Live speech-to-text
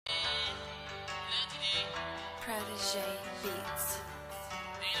I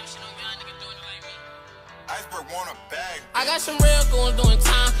got some real goons doing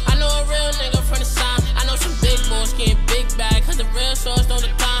time. I know a real nigga from the side. I know some big boys getting big bag, cause the real source know the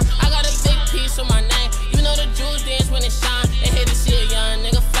time. I got a big piece on my name. You know the jewels dance when it shine. They hate to see a young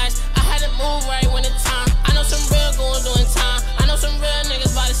nigga flash. I had to move right when it's time. I know some real goons doing time. I know some real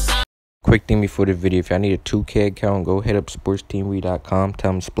niggas by the sign. Quick thing before the video, if y'all need a 2K account, go hit up sportsteamweed.com.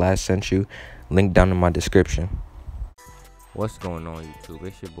 Tell them Splash sent you. Link down in my description. What's going on, YouTube?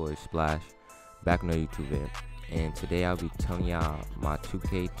 It's your boy Splash, back on the YouTube vid. And today I'll be telling y'all my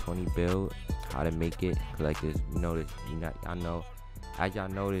 2K20 build, how to make it. Cause like this, you know, I know, as y'all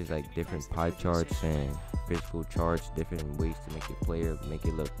know, there's like different pie charts and physical charts, different ways to make your player, make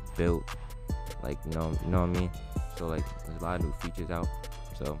it look built. Like you know what I mean. So like, there's a lot of new features out.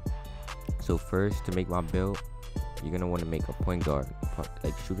 So first, to make my build, you're gonna want to make a point guard.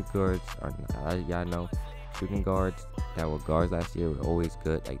 Like shooting guards are, y'all know, shooting guards that were guards last year were always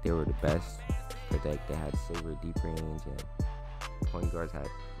good. Like they were the best. Like they had silver deep range and point guards had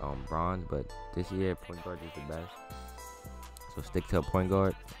bronze, but this year point guard is the best. So stick to a point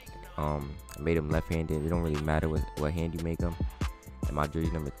guard. I made him left-handed. It don't really matter what hand you make him. And my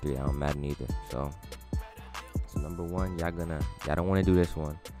jersey number 3, I don't matter neither. So number 1, y'all don't want to do this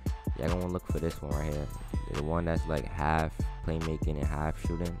one. Y'all gonna look for this one right here. The one that's like half playmaking and half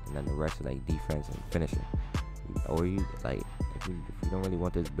shooting, and then the rest is like defense and finishing. Or you like. If you don't really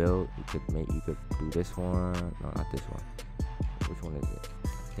want this build, you could do this one. No, not this one. Which one is it?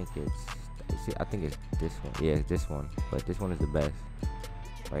 I think it's this one. Yeah, it's this one. But this one is the best.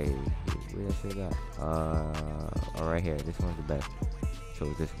 Right here. Where that shit at? Oh, right here. This one's the best. So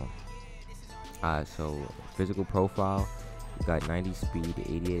it's this one. So physical profile. You got 90 speed,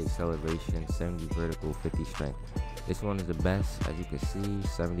 88 acceleration, 70 vertical, 50 strength. This one is the best, as you can see.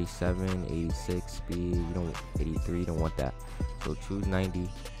 77, 86 speed. You don't 83. You don't want that. So choose 90.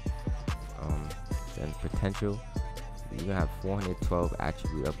 Then potential. You're gonna have 412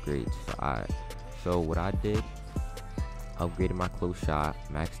 attribute upgrades. So what I did, upgraded my close shot,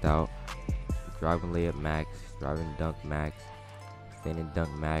 maxed out. Driving layup max, driving dunk max, standing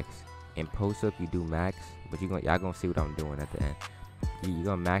dunk max. In post up you do max, but y'all gonna see what I'm doing at the end. You're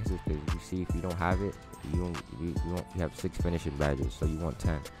gonna max it because you see if you don't have it, you have 6 finishing badges, so you want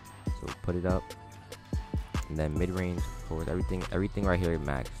 10. So put it up, and then mid range, forward, everything right here is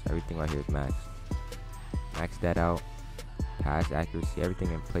max. Everything right here is max. Max that out. Pass accuracy,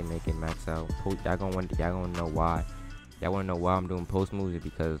 everything in playmaking max out. Y'all gonna know why. Y'all wanna know why I'm doing post moves? Is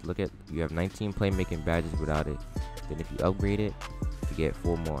because look at, you have 19 playmaking badges without it. Then if you upgrade it, you get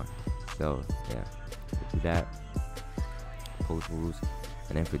 4 more. So yeah, do that. Post moves,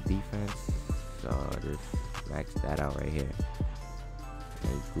 and then for defense, just max that out right here.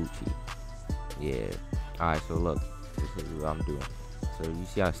 And Gucci. Yeah. Alright, so look, this is what I'm doing. So you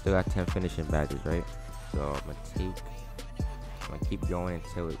see I still got 10 finishing badges, right? So I'm gonna keep going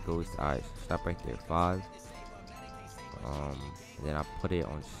until it goes to, alright, so stop right there, 5. And then I put it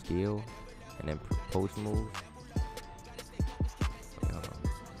on steal, and then post move.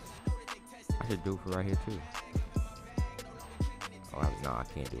 I should do it for right here too. Oh no, I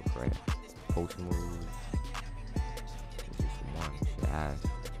can't do it for right here. Post moves. This is one. Shit ass.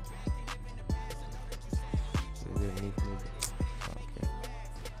 Is it underneath me? Okay.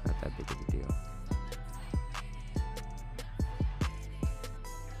 Not that big of a deal.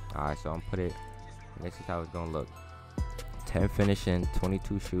 Alright, so I'm put it. This is how it's gonna look. 10 finishing,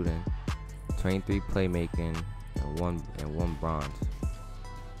 22 shooting, 23 playmaking, and one bronze.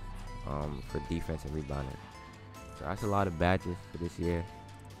 For defense and rebounding. So that's a lot of badges for this year,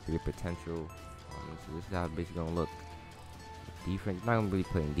 for your potential. So this is how it's basically gonna look. Defense, not gonna really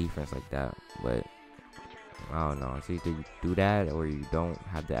play in defense like that, but I don't know. It's either you do that or you don't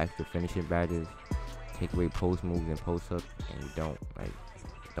have the extra finishing badges. Take away post moves and post up, and you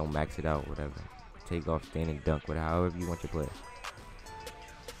don't max it out, whatever. Take off standing dunk, whatever, however you want to play.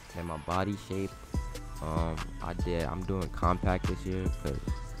 And my body shape, I'm doing compact this year because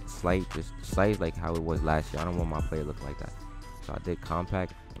slight is like how it was last year. I don't want my player looking like that, so I did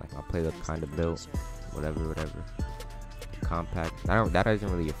compact. Like my player look kind of built, whatever. Compact. That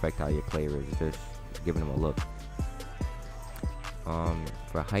doesn't really affect how your player is. It's just giving him a look.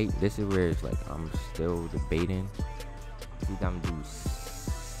 For height, this is where it's like I'm still debating. I think I'm gonna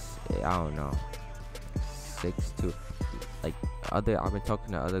do, I don't know, 6'2". Like I've been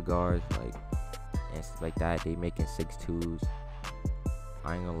talking to other guards and stuff like that. They making 6'2s.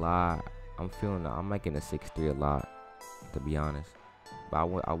 I ain't gonna lie, I'm making a 6'3 a lot, to be honest. But I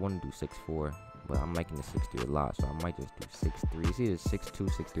want to do 6'4, but I'm making the 6'3 a lot, so I might just do 6'3. It's either 6'2,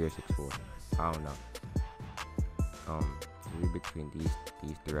 6'3, or 6'4. I don't know. read between these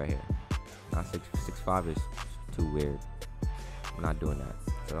three right here. Now 6'5" is too weird. I'm not doing that.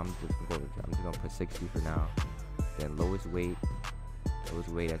 So I'm just gonna put 60 for now. Then lowest weight, as you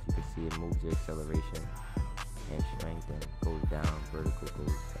can see, it moves your acceleration and strength and goes down, vertical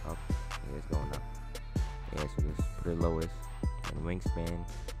goes up. Yeah, it's going up. Yeah, so just put it lowest. And wingspan,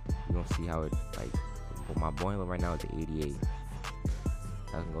 you don't see how it like. But my boiler right now is at 88.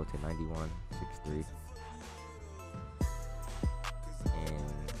 I can go to 91, 6'3". And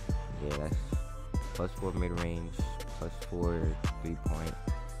yeah, that's +4 mid range, +4 3-point,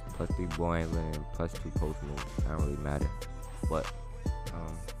 +3 boiling, and +2 post move. That don't really matter. But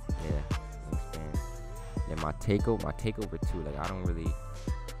yeah, wingspan. Then my takeover too. Like I don't really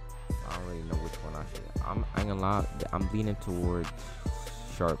know which one I should. I ain't gonna lie, I'm leaning towards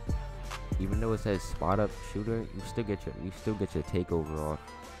sharp. Even though it says spot up shooter, you still get your takeover off,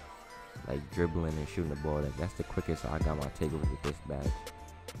 like dribbling and shooting the ball. Like that's the quickest I got my takeover with this badge.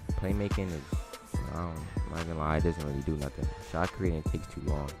 Playmaking is, I'm not gonna lie, it doesn't really do nothing. Shot creating takes too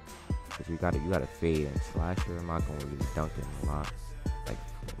long, cause you gotta fade, and slasher I'm not gonna really dunk it a lot, like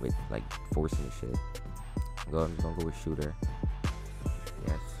with like forcing the shit. I'm just gonna go with shooter.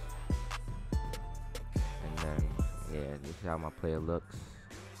 Yes. And then yeah, this is how my player looks.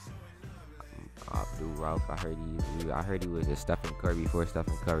 Abdul Ralph, I heard he was a Stephen Curry before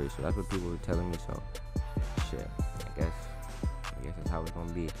Stephen Curry, so that's what people were telling me. So shit, I guess that's how it's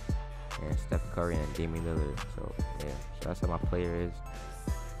gonna be. And Steph Curry and Damian Lillard. So yeah, so that's how my player is.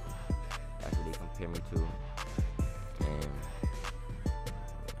 That's what they compare me to. And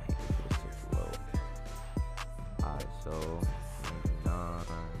I think it's so low. Alright, so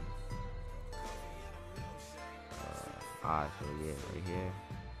alright, so yeah, right here.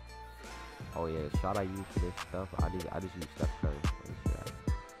 Oh yeah, the shot I use for this stuff, I just use Steph Curry.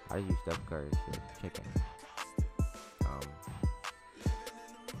 I just use Steph Curry shit, chicken.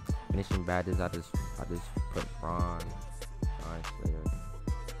 Finishing badges, I just put bronze, slayer,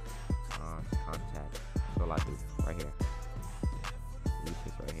 contact. That's all I do right here. Use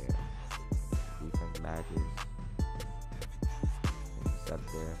this right here. Defense badges,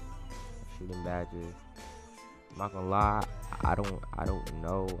 interceptor, shooting badges. I'm not gonna lie, I don't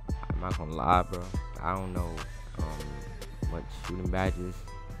know. I'm not gonna lie, bro. I don't know much shooting badges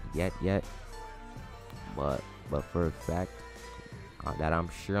yet. But for a fact that I'm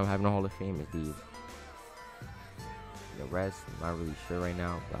sure I'm having a Hall of Fame is these. The rest, I'm not really sure right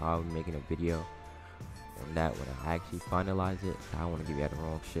now, but I'll be making a video on that when I actually finalize it. I don't want to give you the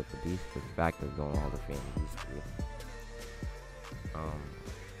wrong shit, but these for the fact they're going Hall of Fame. These three.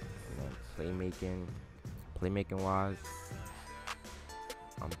 And then playmaking wise,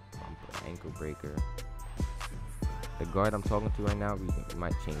 I'm an ankle breaker. The guard I'm talking to right now, we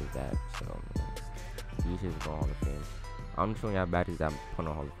might change that. So these is going Hall of Fame. I'm showing y'all badges that I'm putting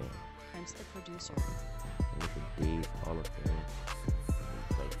on Hall of Fame. Prince the producer. And look at these Hall of Fame.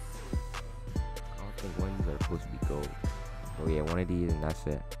 Like, I don't think one of these are supposed to be gold. Oh yeah, one of these and that's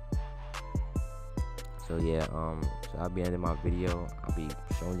it. So yeah, so I'll be ending my video. I'll be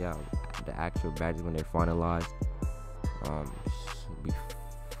showing y'all the actual badges when they're finalized. I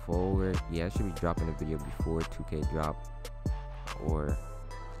should be dropping a video before 2K drop, or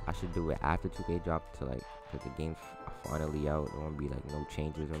I should do it after 2K drop to like put the game's finally out. There won't be like no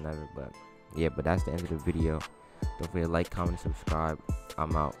changes or nothing. But yeah, but that's the end of the video. Don't forget to like, comment, subscribe.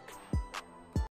 I'm out.